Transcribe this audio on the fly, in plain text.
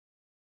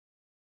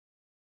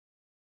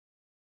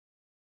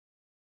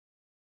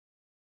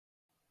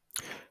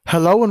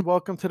Hello and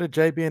welcome to the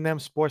JB&M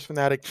Sports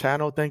Fanatic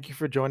channel. Thank you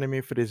for joining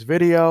me for this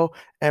video.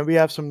 And we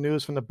have some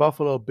news from the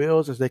Buffalo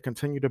Bills as they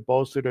continue to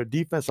bolster their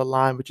defensive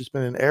line, which has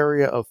been an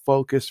area of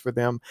focus for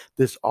them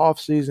this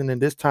offseason.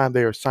 And this time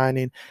they are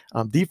signing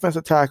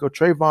defensive tackle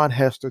Treyvon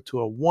Hester to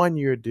a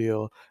one-year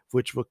deal,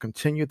 which will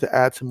continue to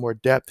add some more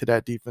depth to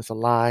that defensive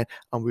line.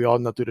 We all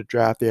know through the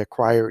draft they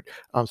acquired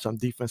some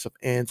defensive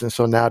ends, and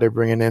so now they're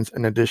bringing in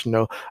an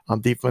additional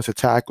defensive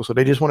tackle. So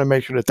they just want to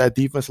make sure that that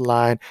defensive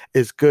line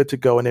is good to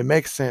go. And it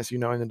makes sense, in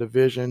the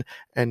division,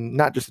 and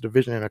not just a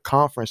division, in a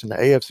conference in the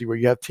AFC where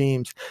you have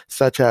teams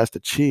such as the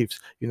Chiefs,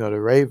 the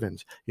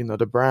Ravens,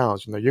 the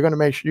Browns. You're going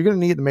to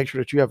need to make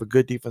sure that you have a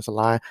good defensive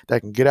line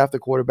that can get after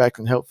quarterbacks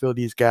and help fill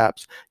these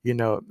gaps,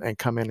 and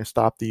come in and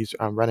stop these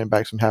running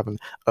backs from having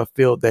a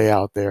field day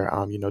out there.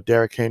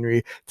 Derrick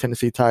Henry,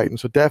 Tennessee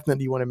Titans. So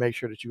definitely you want to make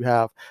sure that you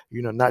have,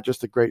 not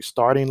just a great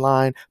starting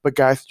line, but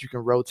guys that you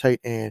can rotate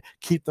and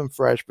keep them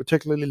fresh,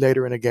 particularly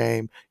later in a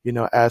game,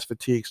 as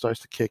fatigue starts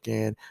to kick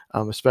in,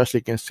 especially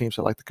against teams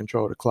that like to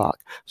control the clock.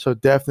 So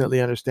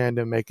definitely understand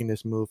them making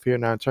this move here.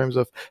 Now, in terms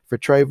of for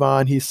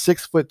Treyvon, he's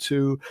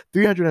 6'2",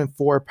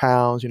 304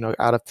 pounds,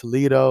 out of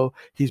Toledo.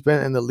 He's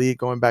been in the league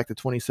going back to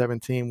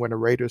 2017 when the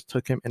Raiders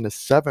took him in the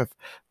 7th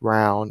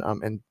round.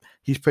 And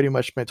he's pretty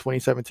much spent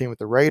 2017 with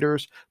the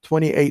Raiders,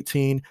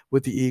 2018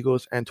 with the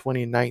Eagles, and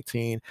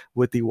 2019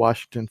 with the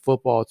Washington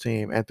football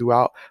team. And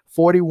throughout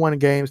 41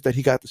 games that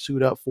he got to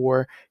suit up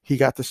for, he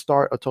got to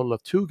start a total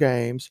of 2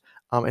 games.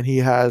 And he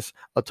has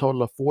a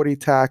total of 40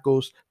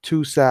 tackles,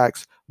 2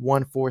 sacks,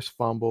 1 forced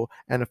fumble,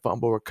 and a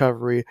fumble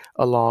recovery,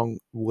 along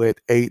with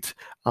 8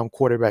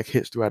 quarterback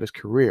hits throughout his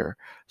career.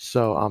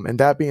 So, and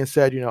that being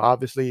said,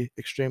 obviously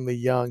extremely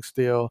young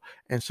still,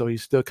 and so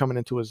he's still coming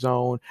into his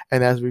zone.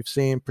 And as we've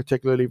seen,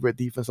 particularly with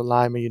defensive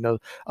linemen,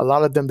 a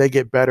lot of them, they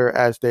get better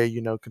as they,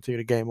 continue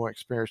to gain more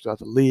experience throughout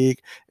the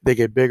league. They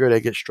get bigger, they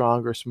get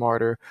stronger,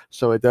 smarter.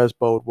 So it does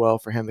bode well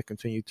for him to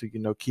continue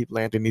to, keep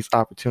landing these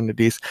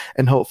opportunities,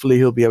 and hopefully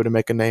he'll be able to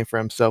make a name for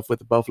himself with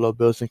the Buffalo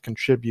Bills and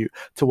contribute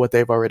to what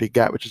they've already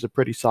got, which is a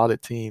pretty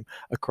solid team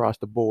across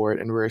the board.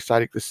 And we're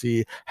excited to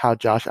see how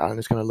Josh Allen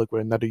is going to look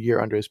with another year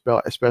under his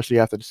belt, especially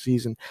after the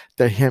season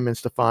that him and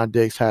Stephon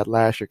Diggs had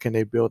last year. Can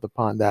they build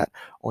upon that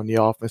on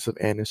the offensive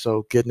end? And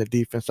so getting a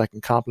defense that can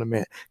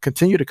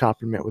continue to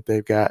complement what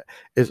they've got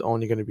is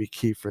only going to be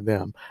key for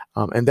them.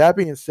 And that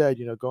being said,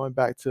 going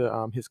back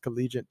to his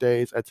collegiate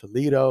days at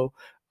Toledo,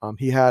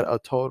 he had a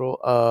total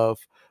of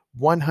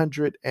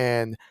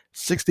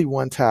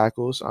 161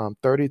 tackles,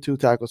 32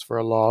 tackles for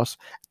a loss,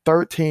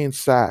 13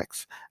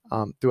 sacks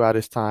throughout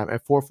his time,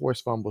 and 4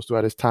 forced fumbles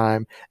throughout his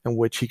time in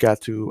which he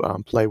got to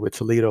play with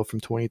Toledo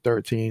from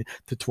 2013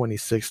 to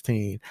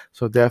 2016.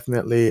 So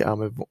definitely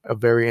a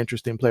very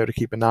interesting player to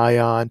keep an eye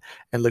on,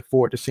 and look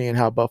forward to seeing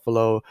how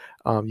Buffalo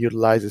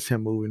utilizes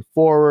him moving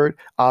forward.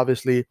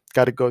 Obviously,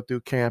 got to go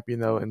through camp,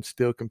 and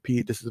still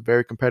compete. This is a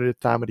very competitive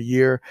time of the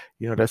year.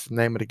 That's the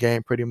name of the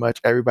game pretty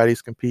much.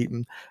 Everybody's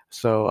competing.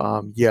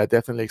 So, yeah,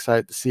 definitely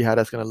excited to see how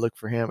that's going to look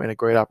for him, and a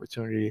great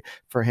opportunity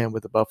for him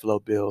with the Buffalo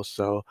Bills.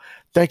 So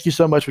thank you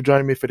so much for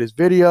joining me for this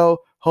video.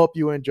 Hope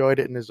you enjoyed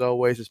it. And as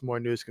always, as more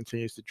news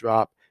continues to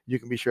drop, you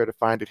can be sure to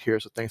find it here.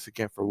 So thanks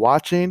again for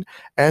watching,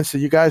 and see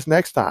you guys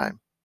next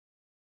time.